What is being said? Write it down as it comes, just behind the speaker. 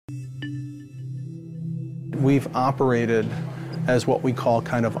We've operated as what we call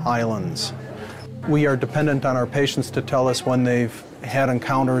kind of islands. We are dependent on our patients to tell us when they've had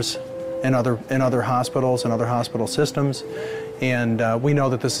encounters in other hospitals and other hospital systems, and we know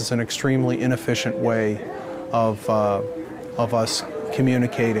that this is an extremely inefficient way of us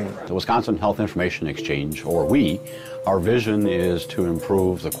communicating. The Wisconsin Health Information Exchange, or we, our vision is to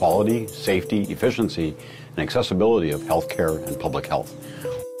improve the quality, safety, efficiency, and accessibility of healthcare and public health.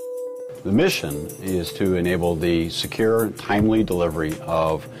 The mission is to enable the secure, timely delivery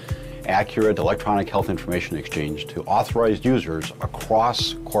of accurate electronic health information exchange to authorized users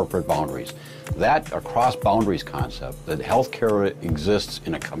across corporate boundaries. That across boundaries concept, that healthcare exists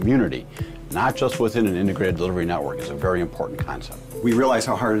in a community, not just within an integrated delivery network, is a very important concept. We realize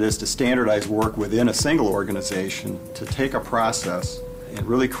how hard it is to standardize work within a single organization, to take a process and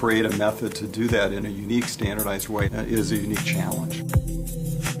really create a method to do that in a unique, standardized way. That is a unique challenge.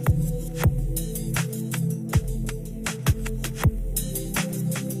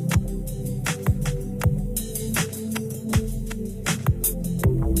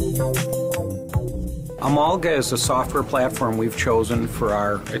 Amalga is a software platform we've chosen for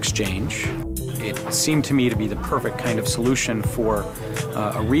our exchange. It seemed to me to be the perfect kind of solution for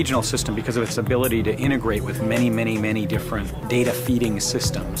a regional system because of its ability to integrate with many different data feeding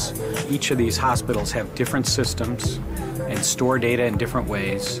systems. Each of these hospitals have different systems and store data in different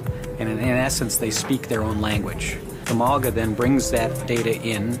ways, and in essence they speak their own language. Amalga then brings that data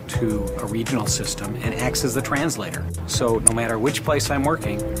in to a regional system and acts as the translator. So no matter which place I'm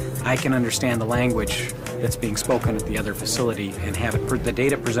working, I can understand the language that's being spoken at the other facility and have the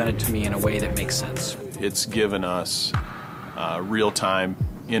data presented to me in a way that makes sense. It's given us real-time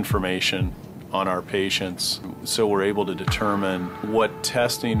information on our patients, so we're able to determine what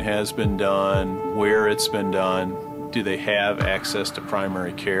testing has been done, where it's been done, do they have access to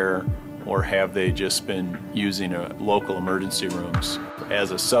primary care, or have they just been using local emergency rooms as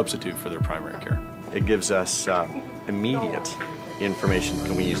a substitute for their primary care. It gives us immediate information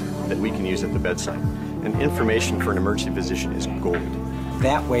that we can use at the bedside. And information for an emergency physician is gold.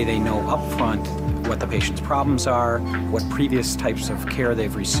 That way they know up front what the patient's problems are, what previous types of care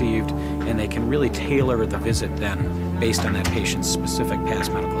they've received, and they can really tailor the visit then based on that patient's specific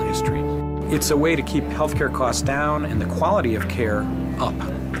past medical history. It's a way to keep healthcare costs down and the quality of care up.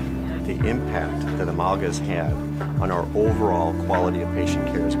 The impact that Amalga has had on our overall quality of patient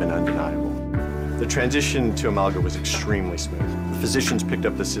care has been undeniable. The transition to Amalga was extremely smooth. The physicians picked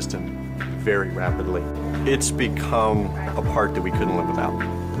up the system very rapidly. It's become a part that we couldn't live without.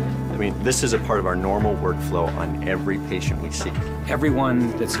 I mean, this is a part of our normal workflow on every patient we see.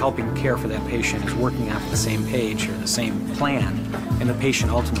 Everyone that's helping care for that patient is working off the same page or the same plan, and the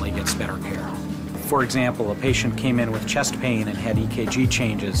patient ultimately gets better care. For example, a patient came in with chest pain and had EKG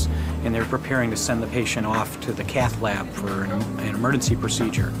changes, and they're preparing to send the patient off to the cath lab for an emergency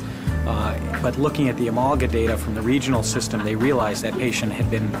procedure. But looking at the Amalga data from the regional system, they realized that patient had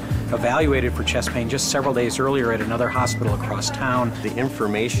been evaluated for chest pain just several days earlier at another hospital across town. The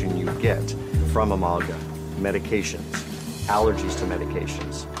information you get from Amalga, medications, allergies to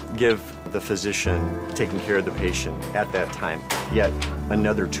medications, give the physician taking care of the patient at that time yet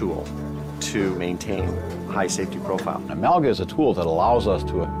another tool to maintain a high safety profile. Amalga is a tool that allows us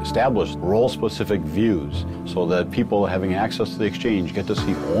to establish role-specific views so that people having access to the exchange get to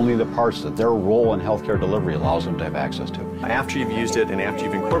see only the parts that their role in healthcare delivery allows them to have access to. After you've used it and after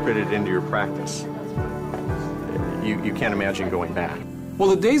you've incorporated it into your practice, you can't imagine going back. Well,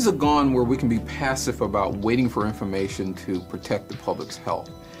 the days are gone where we can be passive about waiting for information to protect the public's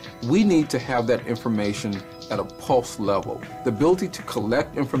health. We need to have that information at a pulse level. The ability to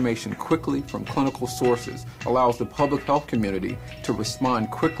collect information quickly from clinical sources allows the public health community to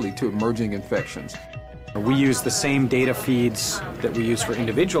respond quickly to emerging infections. We use the same data feeds that we use for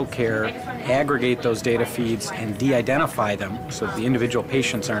individual care, aggregate those data feeds and de-identify them so that the individual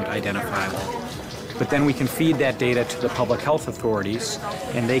patients aren't identifiable. But then we can feed that data to the public health authorities,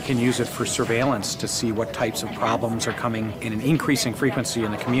 and they can use it for surveillance to see what types of problems are coming in an increasing frequency in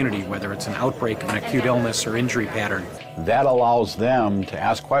the community, whether it's an outbreak of an acute illness or injury pattern. That allows them to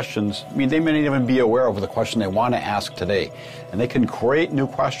ask questions. I mean, they may not even be aware of the question they want to ask today, and they can create new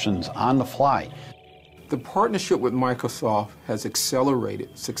questions on the fly. The partnership with Microsoft has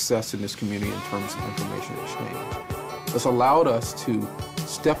accelerated success in this community in terms of information exchange. It's allowed us to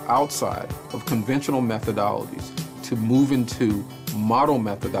step outside of conventional methodologies to move into model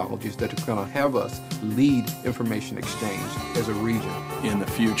methodologies that are going to have us lead information exchange as a region. In the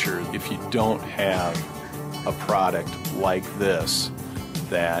future, if you don't have a product like this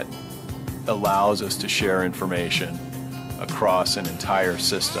that allows us to share information across an entire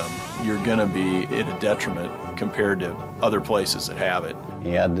system, you're going to be at a detriment compared to other places that have it.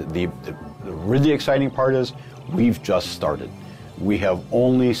 And the really exciting part is we've just started. We have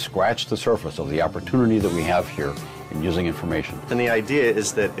only scratched the surface of the opportunity that we have here in using information. And the idea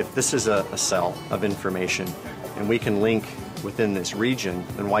is that if this is a cell of information and we can link within this region,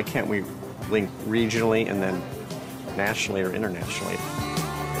 then why can't we link regionally and then nationally or internationally?